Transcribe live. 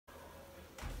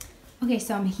Okay,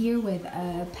 so I'm here with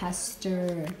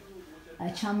Pastor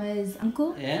Chama's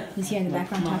uncle. Yeah. He's here in the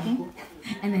background talking.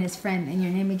 And then his friend. And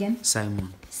your name again?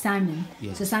 Simon. Simon.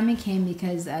 Yes. So Simon came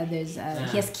because he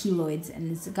has keloids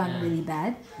and it's gotten really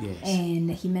bad. Yes.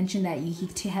 And he mentioned that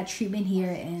he had treatment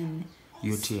here in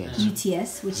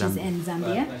UTS, which is in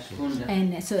Zambia. Yes.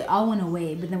 And so it all went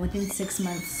away, but then within 6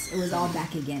 months, it was all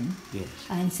back again. Yes.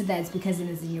 And so that's because it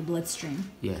is in your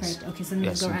bloodstream. Yes. Correct? Okay, so let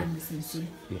me go around this and see.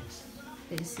 Yes.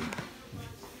 Let's see.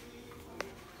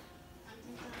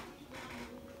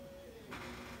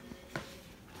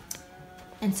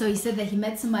 And so he said that he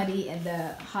met somebody at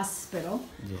the hospital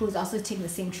who was also taking the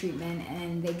same treatment,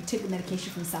 and they took the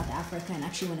medication from South Africa and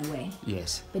actually went away.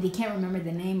 Yes. But he can't remember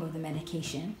the name of the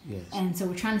medication. Yes. And so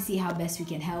we're trying to see how best we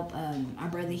can help our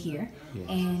brother here. Yes.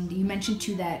 And you mentioned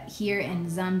too that here in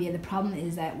Zambia, the problem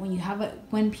is that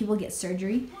when people get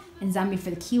surgery in Zambia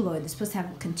for the keloid, they're supposed to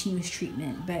have continuous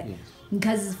treatment. But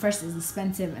because first it's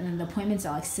expensive and then the appointments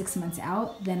are like 6 months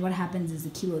out, then what happens is the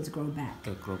keloids grow back.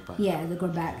 They grow back. Yeah, they grow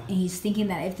back. And he's thinking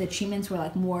that if the treatments were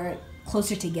like more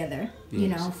closer together, you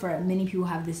know, for many people who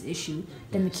have this issue,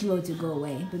 then the keloids would go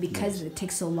away. But because it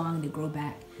takes so long to grow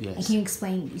back. Yes. And can you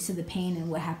explain, you said the pain and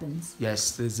what happens?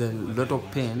 Yes, there's a lot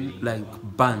of pain, like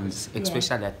burns,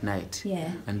 especially at night.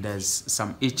 Yeah. And there's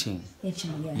some itching.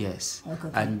 Itching, yeah. Yes. Okay.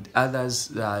 And others,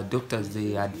 doctors,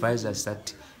 they advise us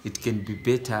that it can be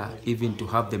better even to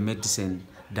have the medicine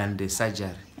than the surgery.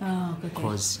 Oh, okay.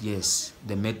 Because, yes,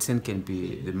 the medicine can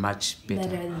be the much better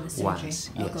than the surgery.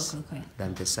 once, yes, Okay.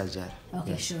 than the surgery.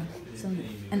 Okay, yes. sure. So,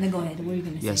 and then go ahead. What are you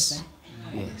going to say? Yes.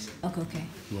 Yes. Okay.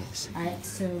 Yes. All right,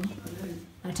 so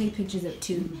I'll take pictures of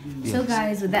too. Yes. So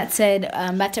guys, with that said,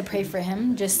 I'm about to pray for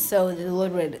him just so the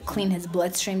Lord would clean his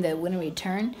bloodstream, that it wouldn't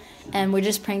return. And we're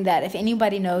just praying that if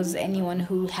anybody knows anyone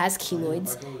who has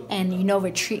keloids and you know of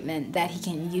a treatment that he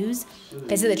can use,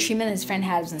 because the treatment his friend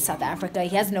has in South Africa,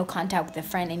 he has no contact with the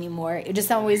friend anymore. It just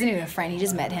isn't even a friend. He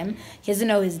just met him. He doesn't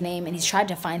know his name, and he's tried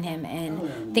to find him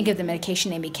and think of the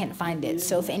medication name. He can't find it.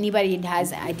 So if anybody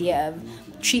has an idea of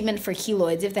treatment for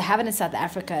keloids, if they have it in South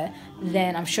Africa,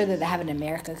 then I'm sure that they have it in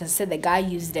America, because it said the guy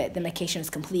used it, the medication was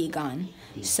completely gone.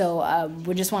 So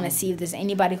we just want to see if there's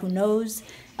anybody who knows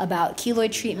about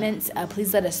keloid treatments.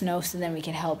 Please let us know so then we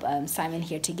can help Simon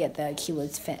here to get the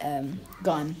keloids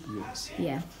gone. Yes.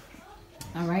 Yeah.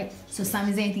 All right. So Simon,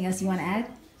 is there anything else you want to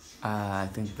add? I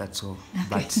think that's all. Okay.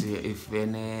 But if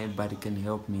anybody can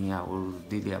help me, I will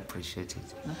really appreciate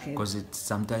it. Okay. Because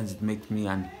sometimes it makes me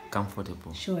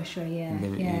uncomfortable. Sure, yeah.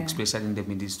 Especially in the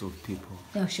midst of people.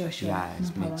 Oh, sure. Yeah,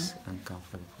 it No makes problem.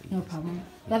 uncomfortable. No yes. problem.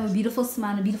 You have a beautiful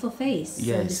smile and a beautiful face.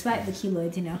 Yes. So despite the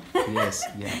keloids, you know. Yes,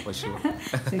 yeah, for sure.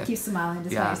 So keep smiling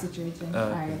despite your situation.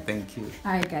 All right. Thank you.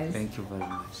 All right, guys. Thank you very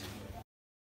much.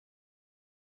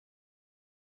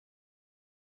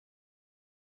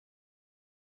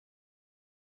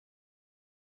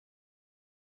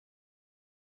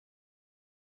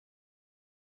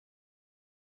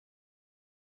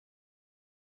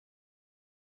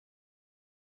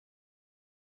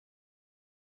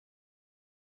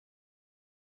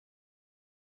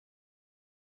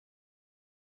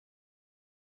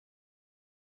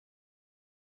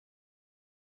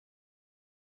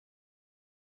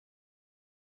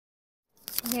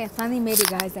 Okay, I finally made it,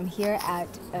 guys. I'm here at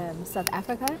South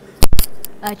Africa,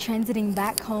 transiting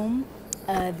back home.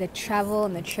 The travel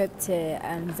and the trip to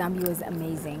Zambia was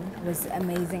amazing. It was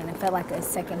amazing, and it felt like a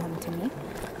second home to me.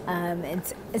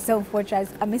 It's so unfortunate.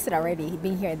 I miss it already,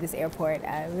 being here at this airport.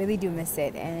 I really do miss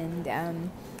it,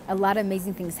 and a lot of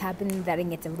amazing things happened that I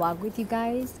didn't get to vlog with you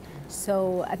guys.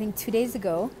 So I think 2 days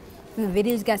ago, from the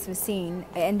videos you guys have seen,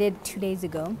 it ended 2 days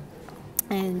ago,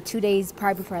 and 2 days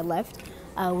prior before I left,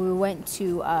 we went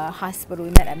to a hospital.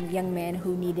 We met a young man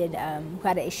who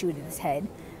had an issue with his head,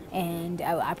 and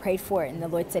I prayed for it, and the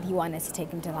Lord said he wanted us to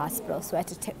take him to the hospital. So I had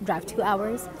to drive 2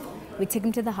 hours. We took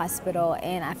him to the hospital,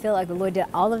 and I feel like the Lord did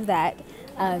all of that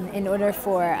in order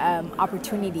for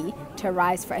opportunity to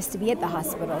arise for us to be at the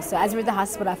hospital. So as we're at the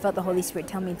hospital, I felt the Holy Spirit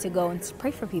tell me to go and to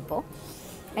pray for people.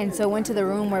 And so I went to the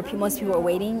room where most people were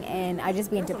waiting, and I just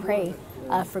began to pray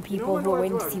for people who were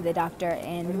waiting to see the doctor.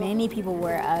 And many people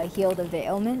were healed of their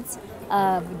ailments,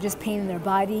 just pain in their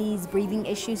bodies, breathing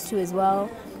issues too as well.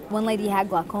 One lady had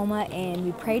glaucoma, and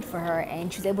we prayed for her,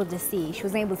 and she was able to see. She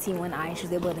wasn't able to see one eye, she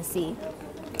was able to see.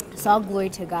 So all glory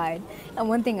to God. And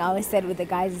one thing I always said with the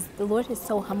guys is the Lord has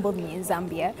so humbled me in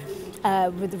Zambia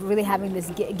with really having this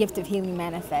gift of healing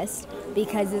manifest,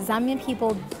 because the Zambian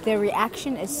people, their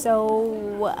reaction is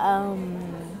so,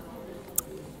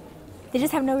 they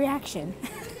just have no reaction.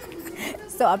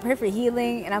 So I pray for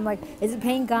healing, and I'm like, is the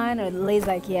pain gone? Or the lady's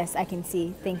like, yes, I can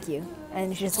see, thank you.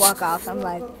 and just walk off. I'm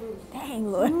like,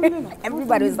 dang, Lord.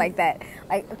 Everybody was like that.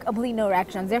 Like, complete no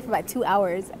reaction. I was there for like 2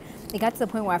 hours. It got to the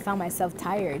point where I found myself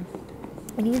tired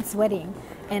and even sweating.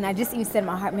 And I just even said in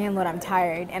my heart, man, Lord, I'm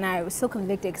tired. And I was so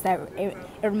convicted because it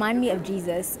reminded me of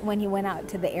Jesus when he went out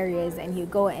to the areas and he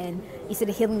would go in, he said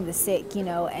healing the sick, you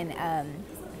know, and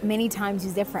many times he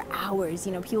was there for hours.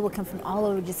 You know, people would come from all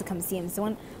over just to come see him. So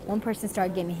when one person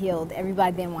started getting healed,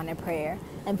 everybody then wanted prayer.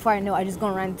 And before I know, I just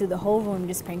going around through the whole room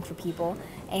just praying for people.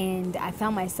 And I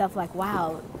found myself like,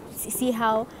 wow, see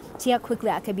how quickly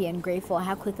I could be ungrateful,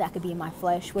 how quickly I could be in my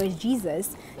flesh. Whereas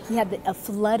Jesus, he had a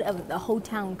flood of the whole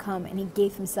town come, and he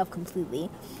gave himself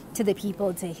completely to the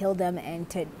people to heal them and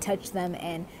to touch them.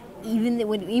 And even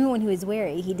when he was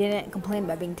weary, he didn't complain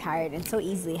about being tired. And so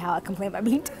easily how I complain about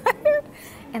being tired.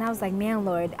 And I was like, man,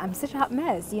 Lord, I'm such a hot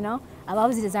mess, you know. I've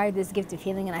always desired this gift of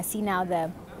healing, and I see now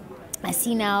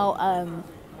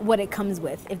what it comes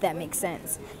with, if that makes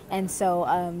sense. And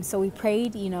so so we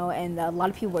prayed, you know, and a lot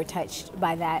of people were touched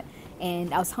by that.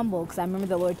 And I was humbled because I remember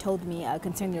the Lord told me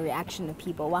concerning the reaction of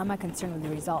people. Why am I concerned with the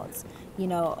results? You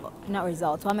know, not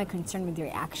results. Why am I concerned with the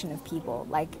reaction of people?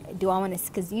 Like, do I want to,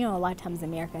 because, you know, a lot of times in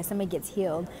America, if somebody gets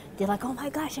healed, they're like, oh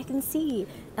my gosh, I can see.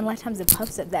 And a lot of times it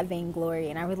puffs up that vainglory.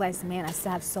 And I realized, man, I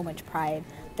still have so much pride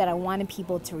that I wanted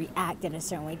people to react in a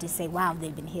certain way, to say, wow,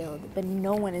 they've been healed. But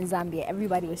no one in Zambia,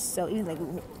 everybody was so, even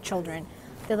like children,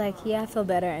 they're like, yeah, I feel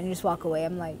better, and just walk away.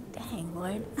 I'm like, dang,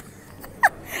 Lord.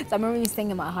 So I remember me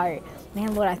saying in my heart,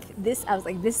 man, Lord, I was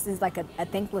like, this is like a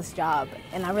thankless job.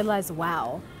 And I realized,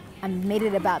 wow, I made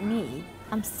it about me.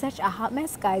 I'm such a hot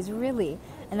mess, guys, really.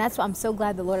 And that's why I'm so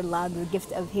glad the Lord allowed the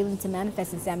gift of healing to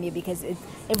manifest in Zambia, because it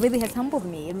really has humbled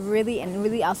me. It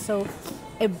really also,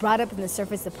 it brought up in the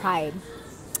surface the pride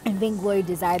and vainglory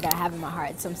desire that I have in my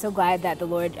heart. So I'm so glad that the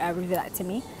Lord revealed that to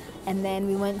me. And then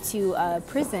we went to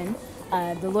prison.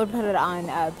 The Lord put it on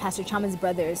Pastor Chama's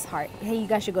brother's heart. Hey, you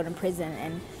guys should go to prison.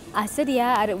 And I said,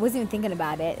 yeah, I wasn't even thinking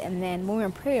about it. And then when we were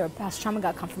in prayer, Pastor Chama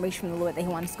got confirmation from the Lord that he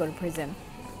wanted us to go to prison.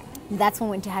 And that's when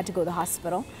we had to go to the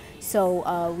hospital.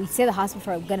 So we stayed at the hospital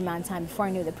for a good amount of time before I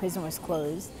knew the prison was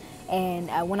closed. And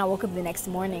when I woke up the next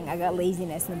morning, I got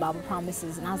laziness in the Bible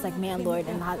promises. And I was like, man, Lord,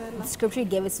 and the scripture he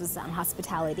gave us was on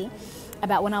hospitality.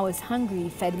 About when I was hungry, you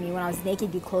fed me. When I was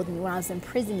naked, you clothed me. When I was in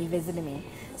prison, you visited me.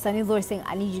 So I knew the Lord saying,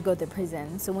 I need you to go to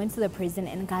prison. So I went to the prison,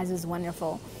 and guys, it was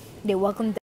wonderful. They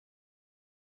welcomed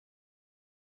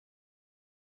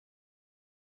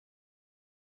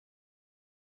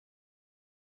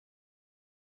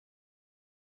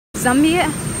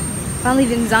Zambia. Finally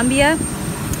leaving Zambia.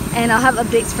 And I'll have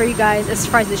updates for you guys as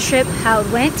far as the trip, how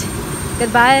it went.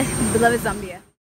 Goodbye, beloved Zambia.